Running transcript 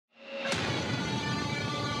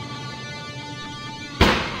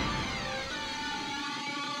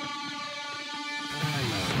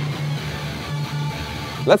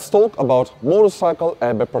Let's talk about motorcycle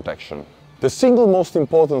airbag protection. The single most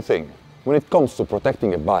important thing when it comes to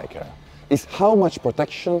protecting a biker is how much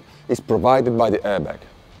protection is provided by the airbag.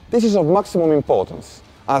 This is of maximum importance,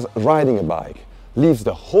 as riding a bike leaves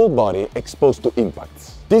the whole body exposed to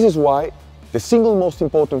impacts. This is why the single most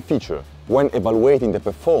important feature when evaluating the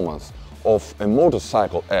performance of a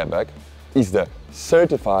motorcycle airbag is the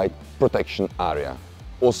Certified Protection Area,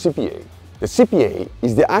 or CPA. The CPA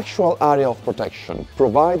is the actual area of protection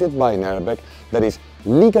provided by an airbag that is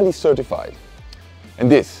legally certified.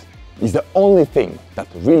 And this is the only thing that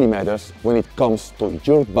really matters when it comes to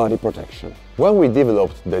your body protection. When we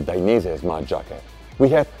developed the Dainese Smart Jacket, we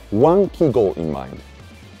had one key goal in mind: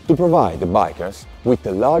 to provide the bikers with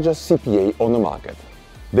the largest CPA on the market.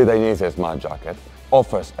 The Dainese Smart Jacket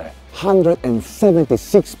offers a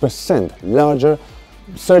 176% larger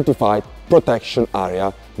certified protection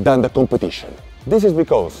area than the competition. This is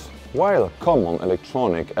because while common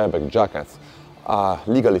electronic airbag jackets are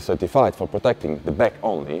legally certified for protecting the back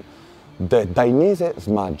only, the Dainese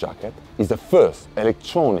Smart Jacket is the first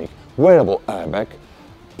electronic wearable airbag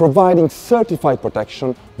providing certified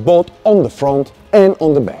protection both on the front and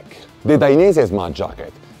on the back. The Dainese Smart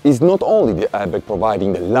Jacket is not only the airbag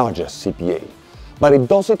providing the largest CPA, but it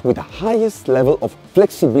does it with the highest level of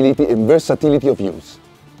flexibility and versatility of use.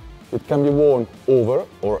 It can be worn over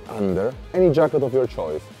or under any jacket of your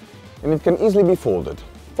choice, and it can easily be folded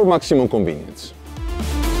for maximum convenience.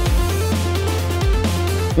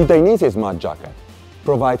 The Dainese Smart Jacket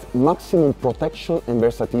provides maximum protection and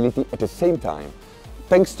versatility at the same time,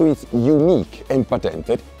 thanks to its unique and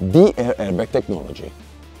patented D-air airbag technology,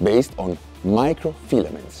 based on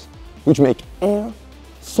microfilaments, which make air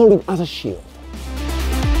solid as a shield.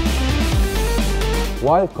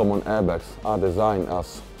 While common airbags are designed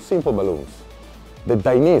as simple balloons, the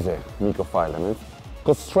Dainese microfilaments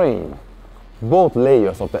constrain both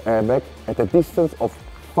layers of the airbag at a distance of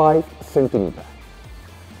 5 cm,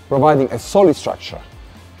 providing a solid structure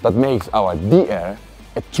that makes our D-air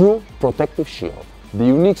a true protective shield. The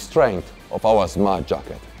unique strength of our Smart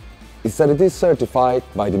Jacket is that it is certified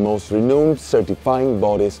by the most renowned certifying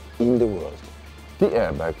bodies in the world. The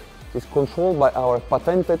airbag is controlled by our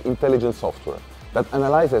patented intelligent software that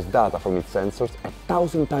analyzes data from its sensors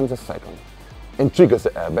 1,000 times a second and triggers the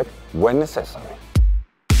airbag when necessary.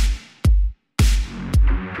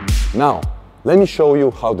 Now, let me show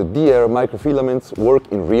you how the D-air microfilaments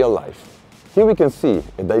work in real life. Here we can see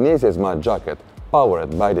a Dainese Smart Jacket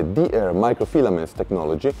powered by the D-air microfilaments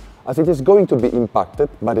technology, as it is going to be impacted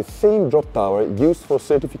by the same drop tower used for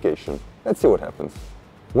certification. Let's see what happens.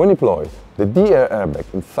 When deployed, the D-air airbag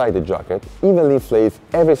inside the jacket evenly inflates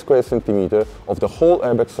every square centimeter of the whole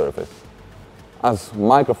airbag surface. As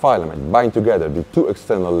microfilaments bind together the two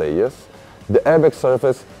external layers, the airbag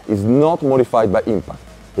surface is not modified by impact,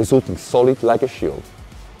 resulting solid like a shield.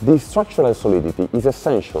 This structural solidity is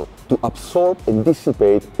essential to absorb and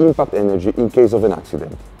dissipate impact energy in case of an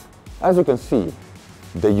accident. As you can see,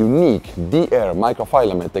 the unique D-air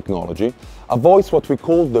microfilament technology avoids what we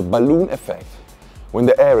call the balloon effect, when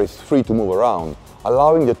the air is free to move around,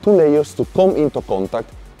 allowing the two layers to come into contact,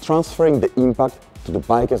 transferring the impact to the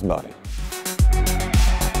biker's body.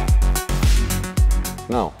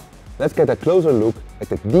 Now, let's get a closer look at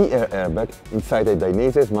the D-air airbag inside a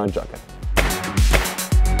Dainese Smart Jacket.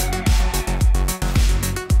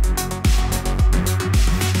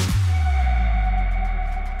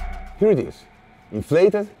 Here it is,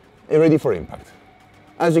 inflated and ready for impact.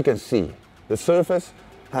 As you can see, the surface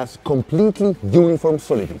has completely uniform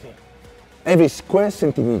solidity. Every square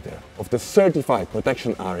centimeter of the certified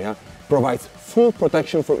protection area provides full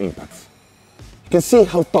protection from impacts. You can see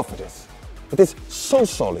how tough it is. It is so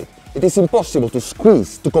solid, it is impossible to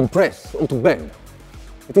squeeze, to compress or to bend.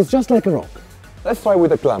 It is just like a rock. Let's try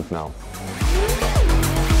with a clamp now.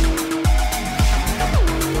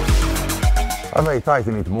 As I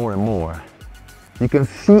tighten it more and more, you can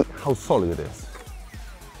see how solid it is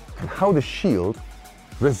and how the shield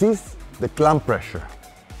resists the clamp pressure.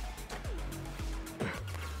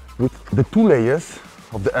 With the two layers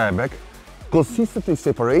of the airbag consistently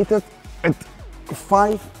separated at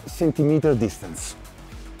 5 cm distance.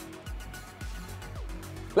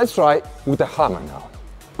 Let's try with a hammer now.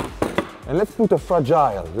 And let's put a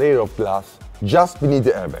fragile layer of glass just beneath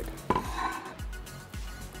the airbag.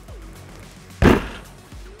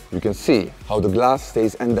 You can see how the glass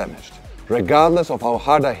stays undamaged, regardless of how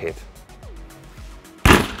hard I hit.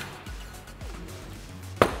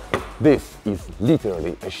 This is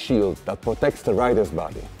literally a shield that protects the rider's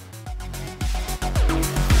body.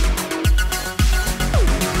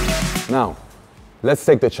 Now, let's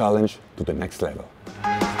take the challenge to the next level.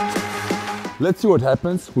 Let's see what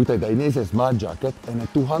happens with a Dainese Smart Jacket and a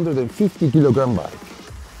 250 kilogram bike.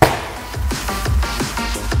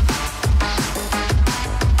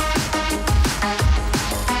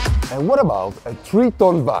 And what about a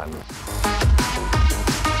 3-ton van?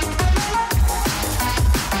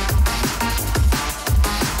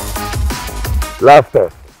 Last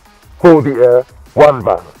test. Hold the air, 1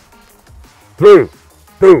 van. 3,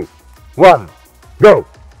 2, 1, go!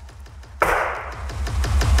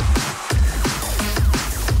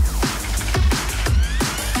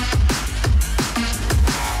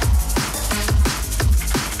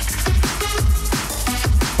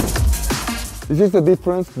 This is the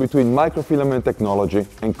difference between microfilament technology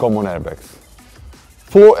and common airbags.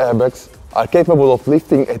 4 airbags are capable of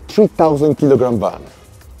lifting a 3,000 kilogram van.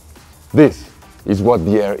 This is what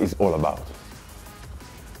D-air is all about.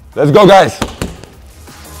 Let's go, guys!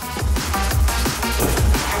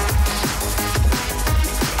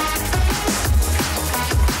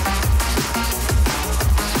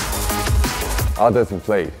 Others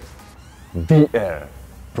inflate. D-air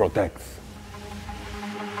protects.